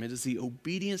wisdom, it is the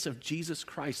obedience of Jesus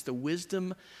Christ, the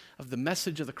wisdom of the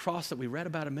message of the cross that we read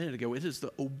about a minute ago. It is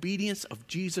the obedience of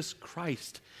Jesus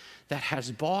Christ that has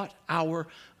bought our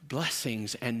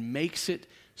blessings and makes it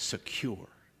secure.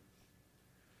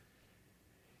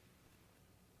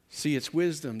 See, it's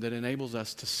wisdom that enables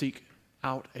us to seek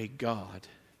out a God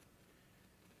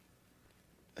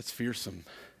that's fearsome,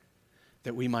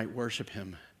 that we might worship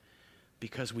him,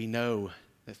 because we know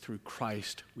that through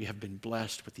Christ we have been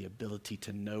blessed with the ability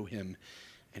to know him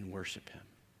and worship him.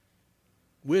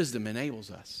 Wisdom enables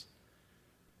us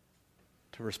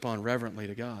to respond reverently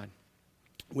to God.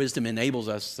 Wisdom enables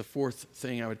us, the fourth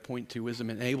thing I would point to, wisdom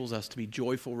enables us to be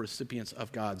joyful recipients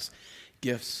of God's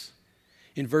gifts.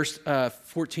 In verse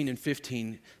 14 and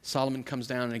 15, Solomon comes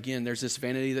down, and again, there's this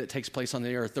vanity that takes place on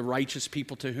the earth. The righteous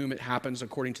people to whom it happens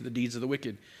according to the deeds of the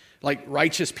wicked. Like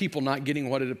righteous people not getting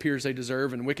what it appears they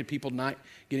deserve, and wicked people not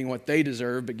getting what they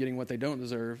deserve, but getting what they don't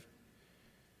deserve.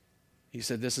 He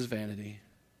said, this is vanity.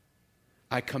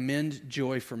 I commend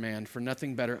joy for man, for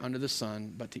nothing better under the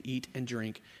sun but to eat and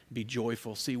drink, be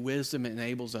joyful. See, wisdom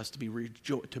enables us to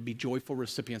be joyful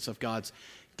recipients of God's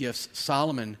gifts.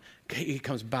 Solomon, he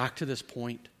comes back to this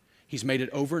point. He's made it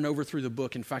over and over through the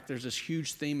book. In fact, there's this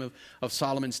huge theme of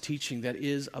Solomon's teaching that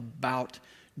is about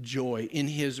joy. In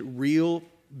his real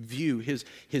view,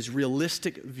 his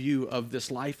realistic view of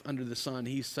this life under the sun,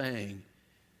 he's saying,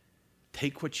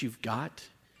 take what you've got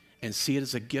and see it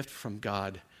as a gift from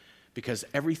God, because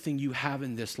everything you have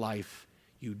in this life,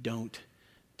 you don't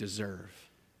deserve.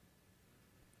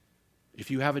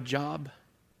 If you have a job,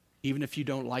 even if you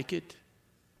don't like it,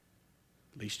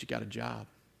 at least you got a job.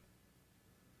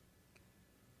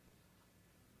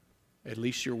 At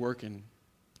least you're working.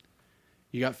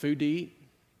 You got food to eat?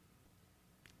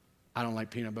 I don't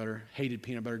like peanut butter. Hated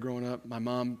peanut butter growing up. My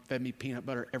mom fed me peanut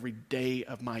butter every day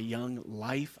of my young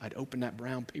life. I'd open that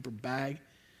brown paper bag.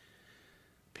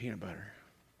 Peanut butter.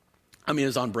 I mean, it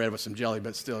was on bread with some jelly,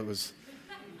 but still it was...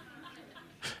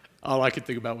 all I could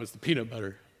think about was the peanut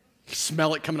butter. You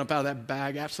smell it coming up out of that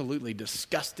bag. Absolutely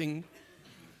disgusting.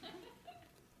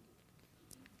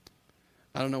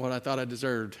 I don't know what I thought I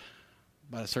deserved,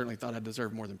 but I certainly thought I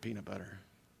deserved more than peanut butter.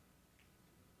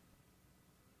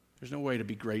 There's no way to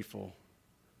be grateful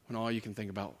when all you can think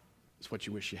about is what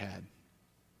you wish you had.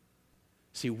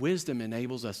 See, wisdom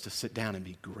enables us to sit down and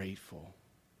be grateful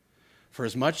for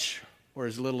as much or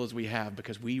as little as we have,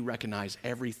 because we recognize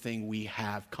everything we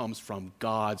have comes from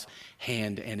God's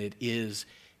hand, and it is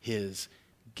his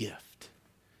gift.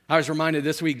 I was reminded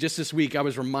this week, I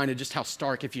was reminded just how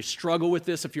stark. If you struggle with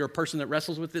this, if you're a person that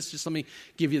wrestles with this, just let me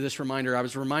give you this reminder. I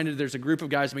was reminded there's a group of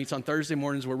guys that meets on Thursday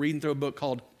mornings. We're reading through a book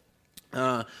called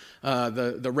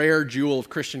The Rare Jewel of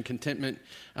Christian Contentment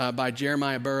by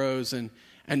Jeremiah Burroughs. And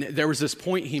there was this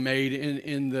point he made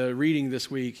in the reading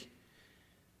this week.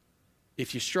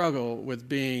 If you struggle with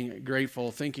being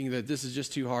grateful, thinking that this is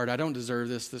just too hard, I don't deserve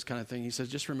this kind of thing, he says,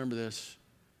 just remember this,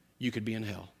 you could be in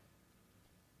hell.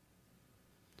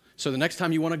 So the next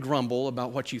time you want to grumble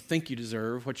about what you think you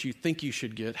deserve, what you think you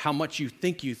should get, how much you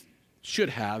think you should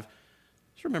have,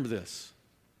 just remember this,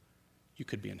 you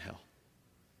could be in hell.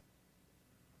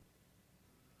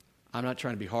 I'm not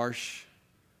trying to be harsh.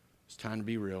 It's time to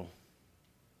be real.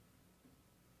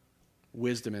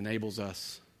 Wisdom enables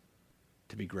us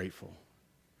to be grateful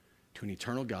to an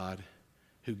eternal God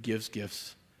who gives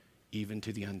gifts even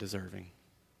to the undeserving.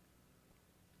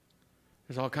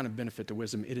 There's all kind of benefit to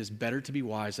wisdom. It is better to be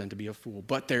wise than to be a fool,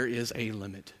 but there is a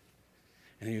limit.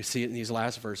 And you see it in these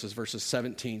last verses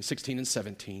 16 and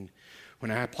 17. When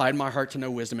I applied my heart to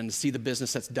know wisdom and to see the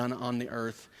business that's done on the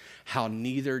earth, how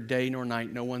neither day nor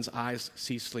night no one's eyes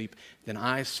see sleep, then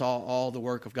I saw all the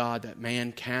work of God, that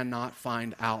man cannot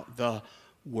find out the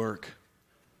work.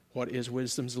 What is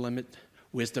wisdom's limit?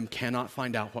 Wisdom cannot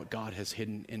find out what God has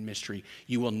hidden in mystery.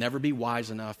 You will never be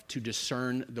wise enough to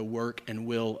discern the work and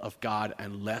will of God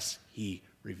unless He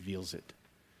reveals it.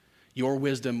 Your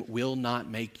wisdom will not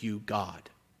make you God.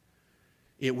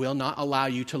 It will not allow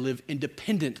you to live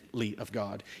independently of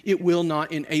God. It will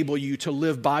not enable you to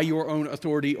live by your own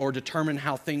authority or determine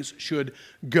how things should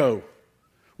go.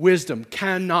 Wisdom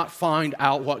cannot find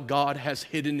out what God has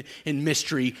hidden in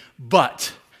mystery,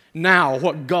 but now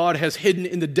what God has hidden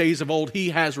in the days of old, He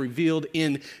has revealed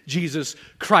in Jesus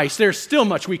Christ. There's still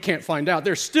much we can't find out.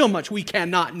 There's still much we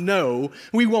cannot know.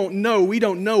 We won't know. We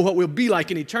don't know what we'll be like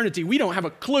in eternity. We don't have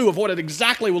a clue of what it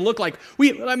exactly will look like.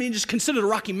 Just consider the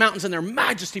Rocky Mountains and their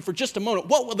majesty for just a moment.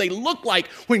 What will they look like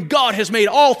when God has made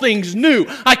all things new?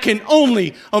 I can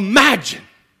only imagine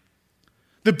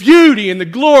the beauty and the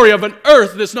glory of an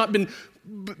earth that's not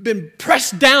been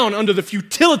pressed down under the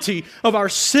futility of our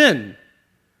sin.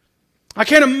 I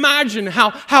can't imagine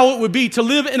how it would be to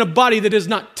live in a body that is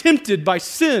not tempted by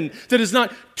sin, that is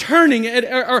not turning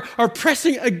or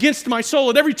pressing against my soul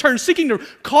at every turn, seeking to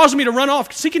cause me to run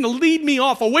off, seeking to lead me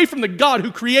off away from the God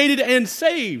who created and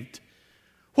saved.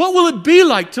 What will it be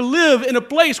like to live in a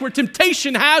place where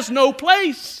temptation has no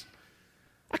place?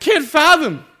 I can't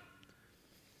fathom.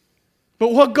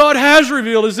 But what God has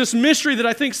revealed is this mystery that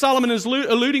I think Solomon is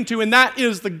alluding to, and that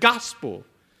is the gospel.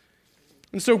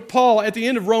 And so Paul, at the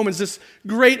end of Romans, this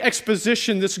great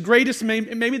exposition, this greatest,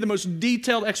 maybe the most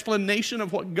detailed explanation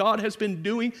of what God has been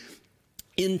doing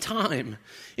in time,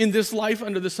 in this life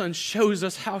under the sun, shows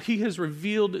us how He has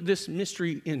revealed this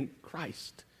mystery in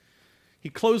Christ. He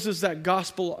closes that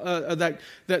gospel,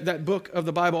 that book of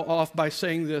the Bible off by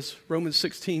saying this, Romans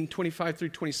 16, 25 through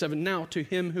 27. Now to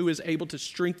Him who is able to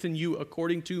strengthen you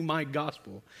according to my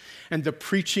gospel and the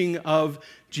preaching of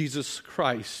Jesus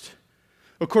Christ,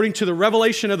 according to the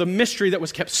revelation of the mystery that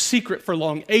was kept secret for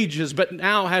long ages, but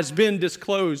now has been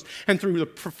disclosed, and through the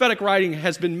prophetic writing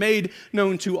has been made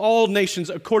known to all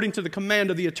nations, according to the command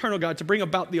of the eternal God, to bring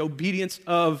about the obedience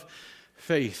of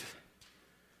faith.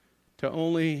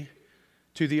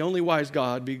 To the only wise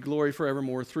God be glory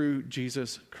forevermore through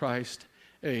Jesus Christ.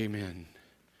 Amen.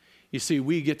 You see,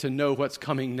 we get to know what's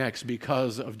coming next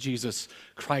because of Jesus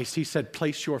Christ. He said,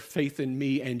 place your faith in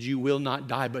me and you will not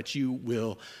die, but you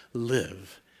will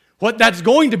live. What that's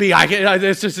going to be,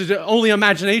 it's just only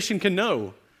imagination can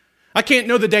know. I can't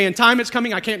know the day and time it's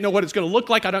coming. I can't know what it's going to look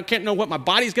like. Can't know what my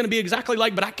body's going to be exactly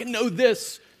like, but I can know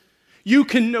this. You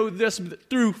can know this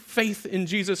through faith in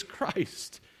Jesus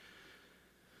Christ.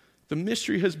 The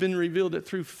mystery has been revealed that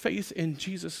through faith in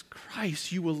Jesus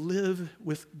Christ, you will live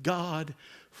with God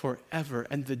forever,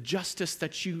 and the justice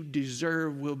that you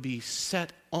deserve will be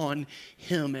set on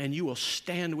Him, and you will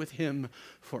stand with Him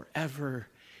forever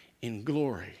in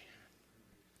glory.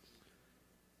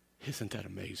 Isn't that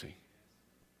amazing?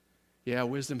 Yeah,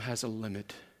 wisdom has a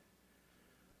limit,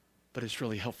 but it's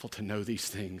really helpful to know these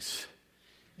things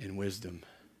in wisdom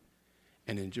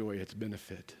and enjoy its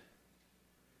benefit.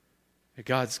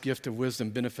 God's gift of wisdom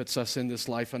benefits us in this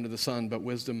life under the sun, but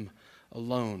wisdom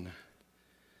alone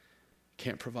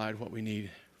can't provide what we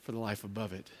need for the life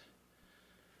above it.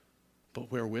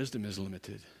 But where wisdom is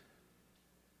limited,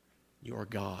 your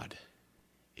God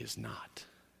is not.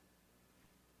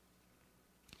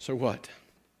 So what?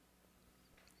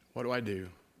 What do I do?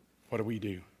 What do we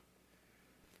do?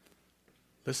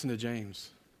 Listen to James.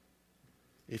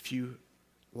 If you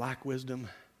lack wisdom,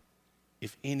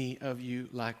 if any of you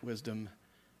lack wisdom,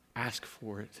 ask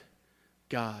for it.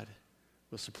 God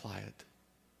will supply it.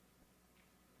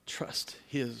 Trust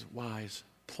His wise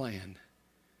plan.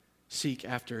 Seek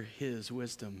after His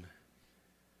wisdom.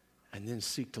 And then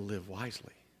seek to live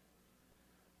wisely.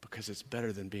 Because it's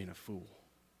better than being a fool.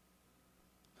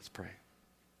 Let's pray.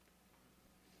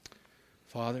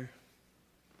 Father,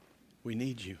 we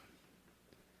need You.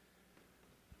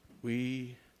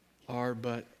 We are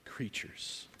but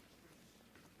creatures.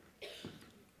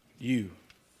 You,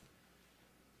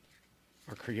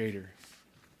 our Creator.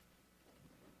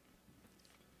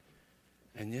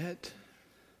 And yet,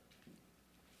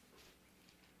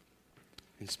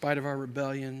 in spite of our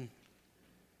rebellion,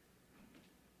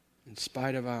 in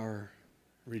spite of our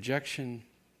rejection,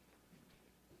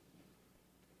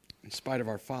 in spite of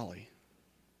our folly,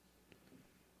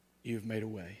 You've made a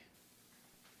way.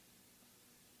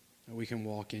 And we can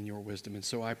walk in Your wisdom. And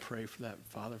so I pray for that,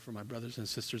 Father, for my brothers and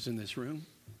sisters in this room,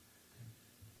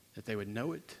 that they would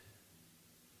know it,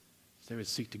 that they would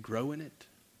seek to grow in it,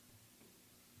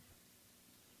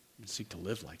 and seek to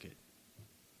live like it.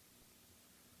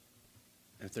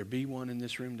 And if there be one in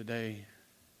this room today,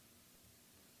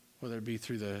 whether it be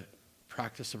through the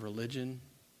practice of religion,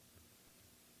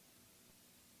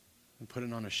 and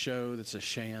putting on a show that's a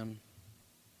sham,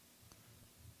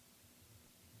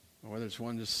 or whether it's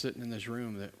one just sitting in this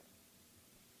room that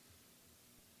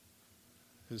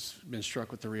has been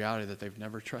struck with the reality that they've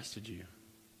never trusted you,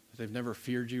 that they've never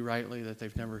feared you rightly, that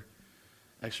they've never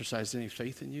exercised any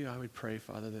faith in you, I would pray,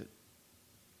 Father,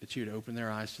 that you would open their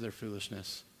eyes to their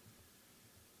foolishness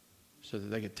so that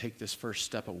they could take this first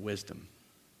step of wisdom,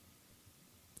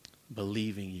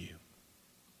 believing you.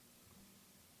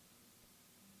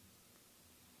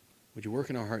 Would you work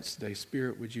in our hearts today?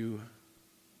 Spirit, would you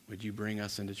bring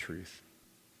us into truth?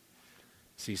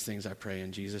 These things I pray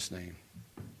in Jesus' name.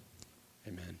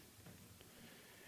 Amen.